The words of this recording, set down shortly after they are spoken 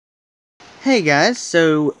Hey guys,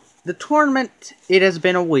 so the tournament, it has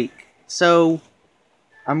been a week, so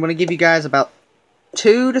I'm going to give you guys about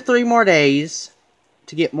 2 to 3 more days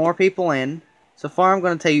to get more people in. So far I'm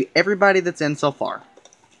going to tell you everybody that's in so far.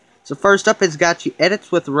 So first up is Got You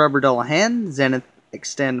Edits with Rubber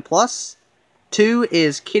Dullahan.Zeninth.Extend Plus. 2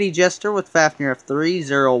 is Kitty Jester with Fafnir F3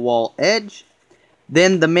 0-Wall-Edge.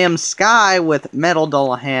 Then the Mem Sky with Metal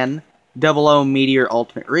Dullahan 00 Meteor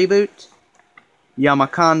Ultimate Reboot.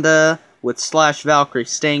 Yamakonda with /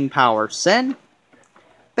 Valkyrie.Sting.Charge-H.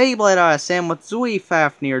 Beyblade ISM with Zui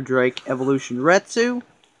Fafnir Drake Evolution Retsu.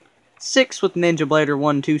 6 with Ninja Blader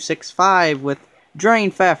 1265 with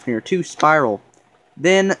Drain Fafnir 2 Spiral.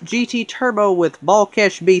 Then GT Turbo with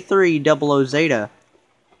Balkesh B3.0.Zeta.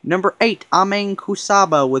 Number 8, Amen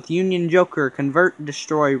Kusaba with Union Joker Convert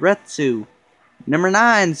Destroy Retsu. Number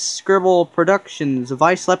 9, Scribble Productions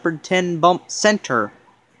Vice Leopard 10 Bump Center.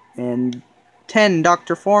 And 10,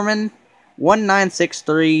 Dr. Foreman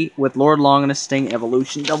 1963 with Lord Long and a Sting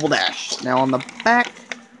Evolution Double Dash. Now on the back,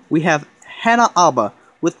 we have Hannah Abba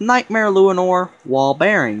with Nightmare Luinor Wall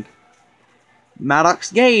Bearing.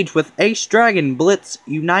 Maddox Gage with Ace Dragon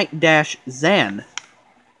Blitz-Unite-Zan.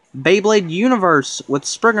 Beyblade Universe with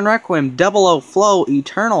Spriggan Requiem 00 Flow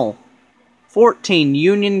Eternal. 14,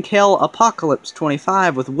 Union Kill Apocalypse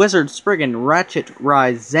 25 with Wizard Spriggan Ratchet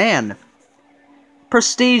Rise Zan.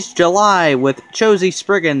 Prestige July with Cho-Z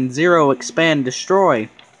Spriggan 0 Expand Destroy.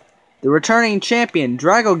 The returning champion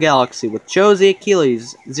Drago Galaxy with Cho-Z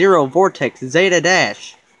Achilles.00.Vortex.Zeta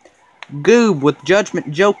Dash. Goob with Judgment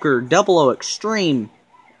Joker 00 Extreme.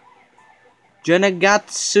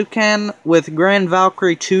 Junagatsukan with Grand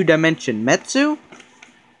Valkyrie 2-Dimension Metsu.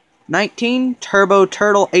 19, Turbo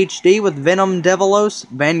Turtle HD with Venom Devilos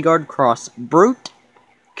Vanguard Cross Brute.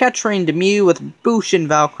 Katrine Demew with Bushin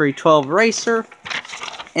Valkyrie 12 Racer.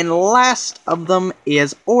 And last of them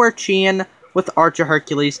is Orchian with Archer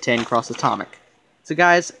Hercules 10 Cross Atomic. So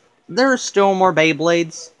guys, there are still more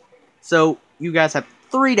Beyblades. So you guys have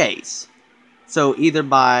 3 days. So either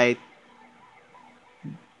by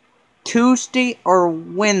Tuesday or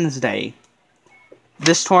Wednesday,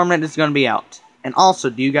 this tournament is going to be out. And also,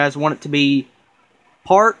 do you guys want it to be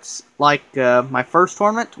parts like my first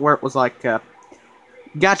tournament, where it was like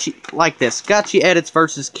Gotcha Edits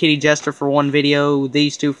versus Kitty Jester for one video,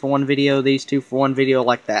 these two for one video, these two for one video,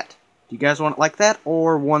 like that? Do you guys want it like that,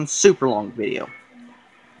 or one super long video?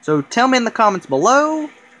 So tell me in the comments below,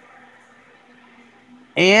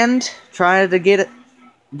 and try to get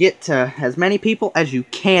to as many people as you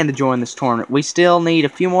can to join this tournament. We still need a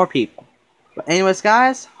few more people. But anyways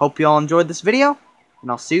guys, hope you all enjoyed this video,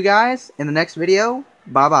 and I'll see you guys in the next video.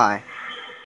 Bye bye.